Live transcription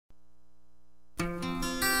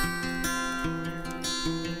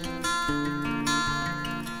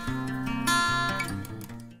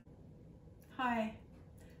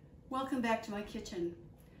welcome back to my kitchen.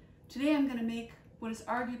 Today I'm going to make what is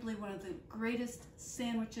arguably one of the greatest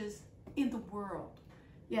sandwiches in the world.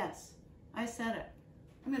 Yes, I said it.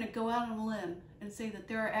 I'm going to go out on a limb and say that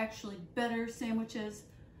there are actually better sandwiches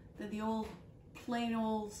than the old plain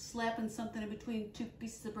old slapping something in between two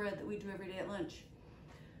pieces of bread that we do every day at lunch.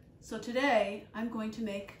 So today I'm going to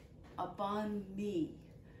make a banh mi.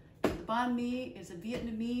 The banh mi is a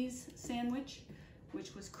Vietnamese sandwich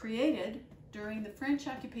which was created during the French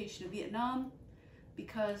occupation of Vietnam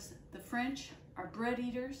because the French are bread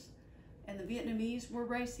eaters and the Vietnamese were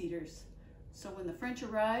rice eaters. So when the French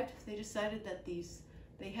arrived, they decided that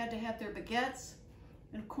they had to have their baguettes.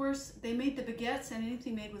 And of course, they made the baguettes and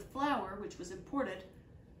anything made with flour, which was imported,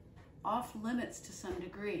 off limits to some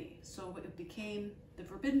degree. So it became the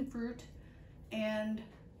forbidden fruit, and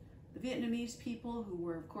the Vietnamese people, who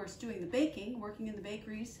were of course doing the baking, working in the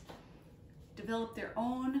bakeries, developed their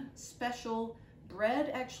own special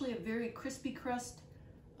bread, actually a very crispy crust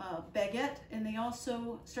baguette, and they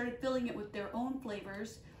also started filling it with their own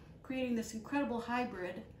flavors, creating this incredible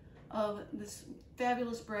hybrid of this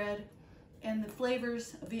fabulous bread and the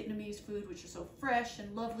flavors of Vietnamese food, which are so fresh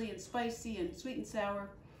and lovely and spicy and sweet and sour.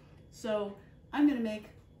 So I'm going to make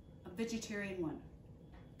a vegetarian one.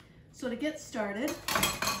 So to get started,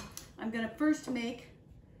 I'm going to first make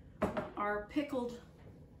our pickled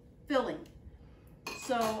filling.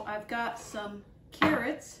 So I've got some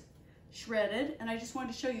carrots shredded, and I just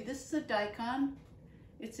wanted to show you, this is a daikon.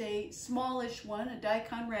 It's a smallish one, a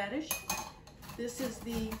daikon radish. This is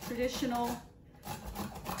the traditional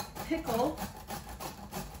pickle,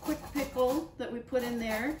 quick pickle that we put in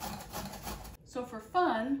there. So for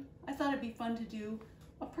fun, I thought it'd be fun to do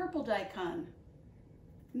a purple daikon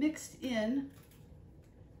mixed in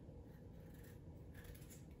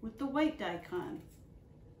with the white daikon.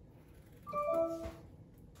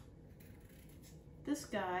 This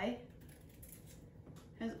guy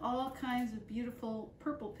has all kinds of beautiful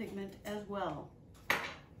purple pigment as well.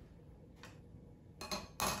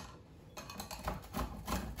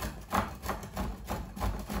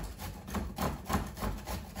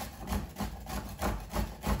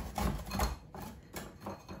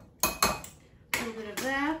 A little bit of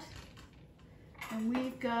that, and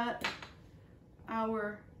we've got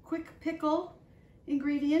our quick pickle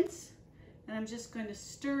ingredients, and I'm just going to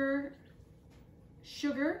stir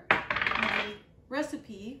sugar. The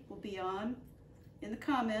recipe will be on in the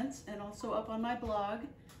comments and also up on my blog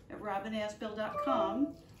at robinasbell.com.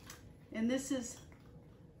 And this is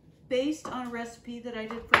based on a recipe that I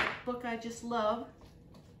did for a book I just love,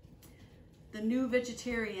 The New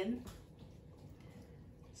Vegetarian.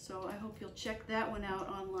 So I hope you'll check that one out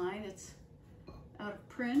online. It's out of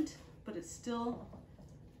print, but it's still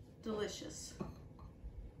delicious.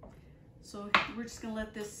 So we're just going to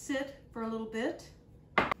let this sit for a little bit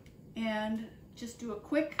and just do a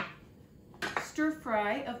quick stir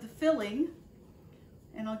fry of the filling,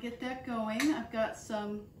 and I'll get that going. I've got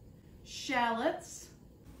some shallots,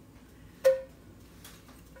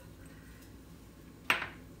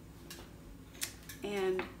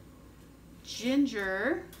 and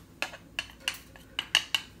ginger,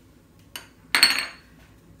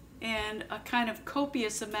 and a kind of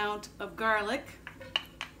copious amount of garlic.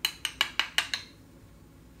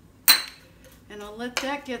 And I'll let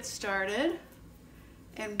that get started.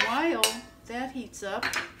 And while that heats up,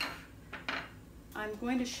 I'm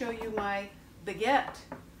going to show you my baguette.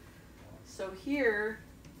 So here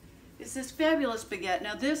is this fabulous baguette.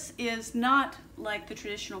 Now this is not like the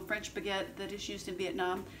traditional French baguette that is used in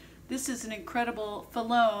Vietnam. This is an incredible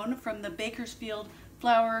filone from the Bakersfield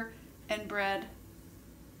Flour and Bread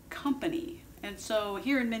Company. And so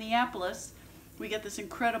here in Minneapolis, we get this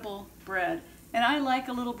incredible bread. And I like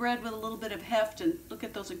a little bread with a little bit of heft, and look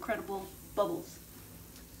at those incredible bubbles.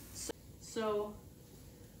 So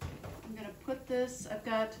I'm going to put this, I've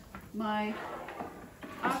got my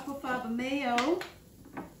Aquafaba mayo,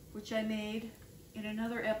 which I made in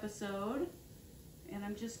another episode, and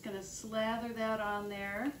I'm just going to slather that on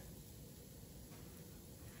there.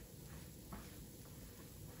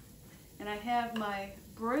 And I have my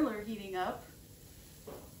broiler heating up,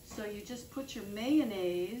 so you just put your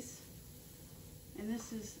mayonnaise. And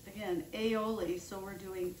this is, again, aioli, so we're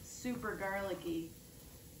doing super garlicky.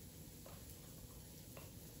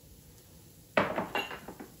 And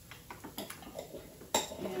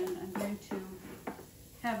I'm going to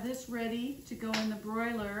have this ready to go in the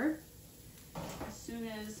broiler as soon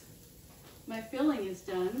as my filling is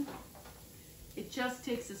done. It just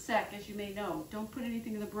takes a sec, as you may know. Don't put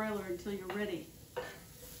anything in the broiler until you're ready.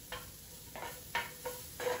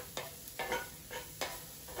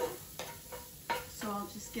 So I'll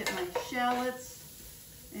just get my shallots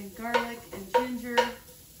and garlic and ginger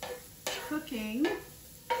cooking.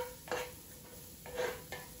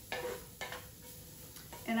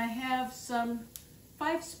 And I have some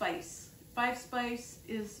 5-spice. 5-spice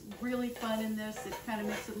is really fun in this. It kind of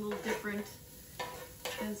makes it a little different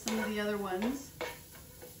than some of the other ones.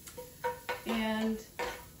 And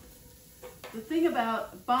the thing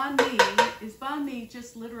about banh mi is banh mi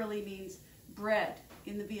just literally means bread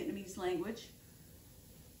in the Vietnamese language.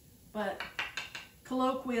 But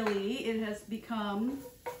colloquially, it has become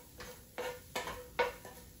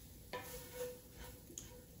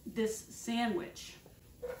this sandwich,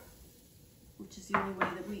 which is the only way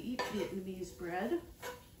that we eat Vietnamese bread.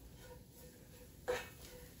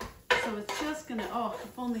 So it's just gonna, oh,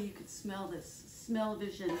 if only you could smell this,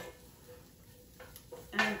 smell-vision.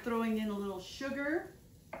 And I'm throwing in a little sugar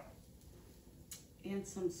and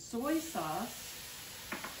some soy sauce.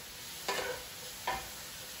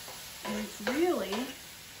 And it's really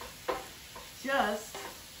just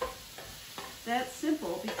that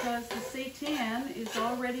simple because the seitan is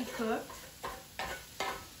already cooked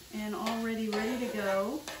and already ready to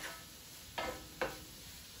go.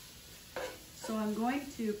 So I'm going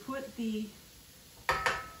to put the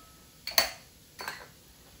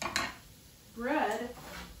bread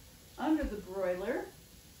under the broiler.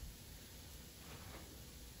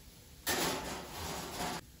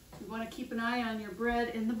 You want to keep an eye on your bread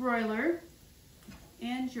in the broiler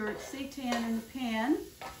and your seitan in the pan.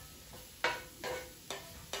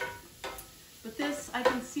 But this, I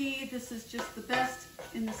can see this is just the best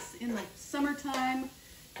in the summertime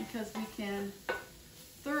because we can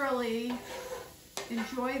thoroughly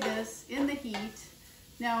enjoy this in the heat.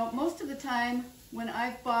 Now, most of the time when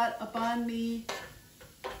I've bought a banh mi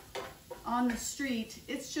on the street,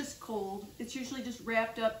 it's just cold. It's usually just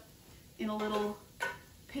wrapped up in a little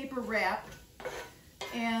paper wrap.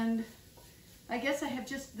 And I guess I have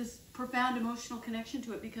just this profound emotional connection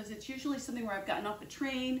to it because it's usually something where I've gotten off a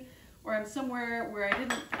train or I'm somewhere where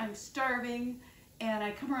I'm starving, and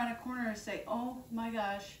I come around a corner and say, oh my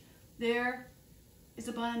gosh, there is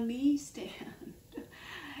a banh mi stand.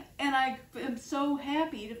 And I am so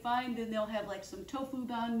happy to find that they'll have like some tofu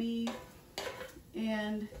banh mi,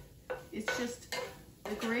 and it's just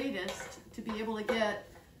the greatest to be able to get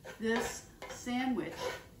this sandwich,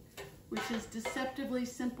 which is deceptively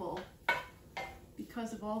simple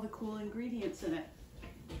because of all the cool ingredients in it.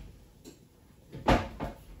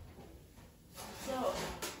 So,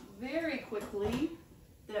 very quickly,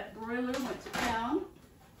 that broiler went to town.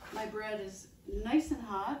 My bread is nice and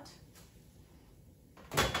hot.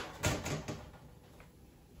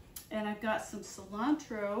 And I've got some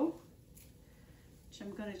cilantro, which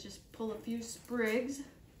I'm going to just pull a few sprigs,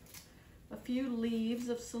 a few leaves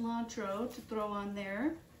of cilantro to throw on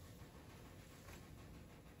there.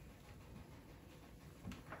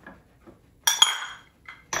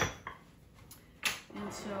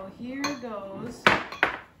 And so here goes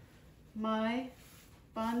my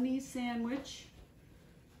banh mi sandwich.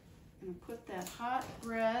 I'm going to put that hot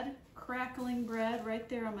bread, crackling bread right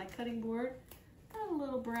there on my cutting board. Got a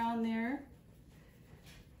little brown there.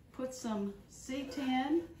 Put some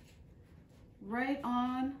seitan right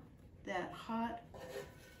on that hot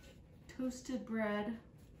toasted bread.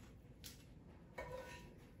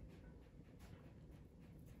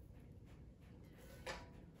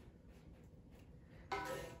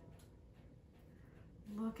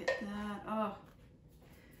 Look at that. Oh.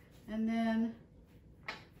 And then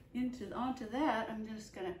onto that, I'm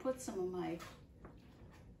just going to put some of my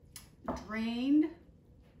drained,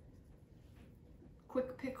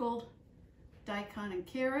 quick pickled daikon and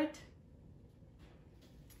carrot.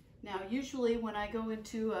 Now, usually when I go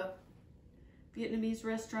into a Vietnamese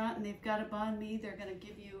restaurant and they've got a banh mi, they're going to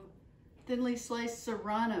give you thinly sliced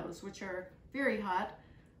serranos, which are very hot.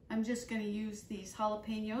 I'm just going to use these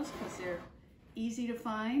jalapenos because they're easy to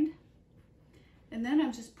find. And then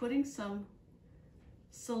I'm just putting some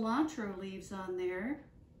cilantro leaves on there.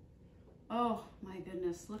 Oh my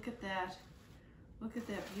goodness, look at that. Look at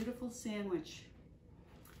that beautiful sandwich.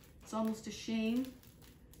 It's almost a shame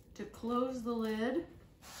to close the lid.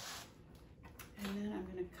 And then I'm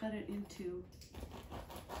going to cut it into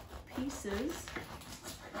pieces.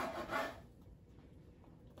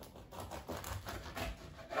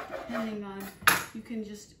 Depending on, you can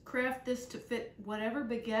just craft this to fit whatever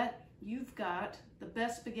baguette you've got, the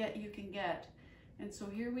best baguette you can get. And so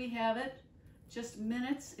here we have it. Just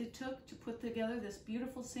minutes it took to put together this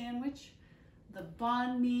beautiful sandwich. The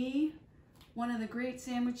banh mi, one of the great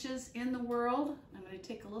sandwiches in the world. I'm going to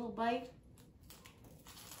take a little bite.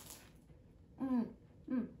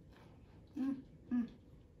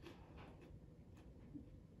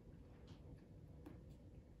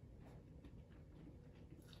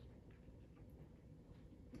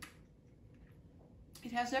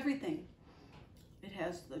 It has everything. It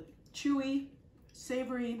has the chewy,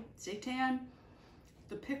 savory seitan,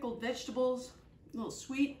 the pickled vegetables, a little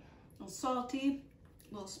sweet, a little salty,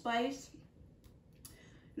 a little spice.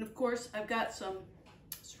 And of course, I've got some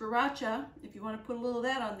sriracha, if you want to put a little of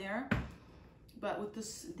that on there. But with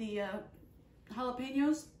the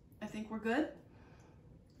jalapenos, I think we're good.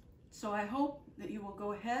 So I hope that you will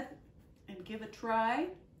go ahead and give a try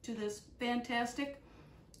to this fantastic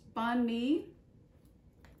banh mi.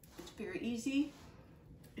 It's very easy.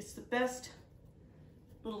 It's the best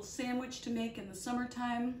little sandwich to make in the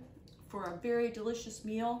summertime for a very delicious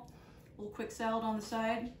meal. A little quick salad on the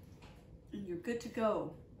side, and you're good to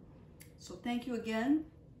go. So thank you again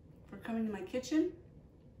for coming to my kitchen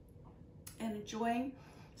and enjoying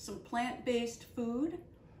some plant-based food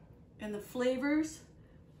and the flavors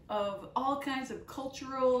of all kinds of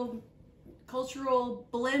cultural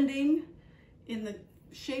blending in the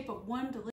shape of one delicious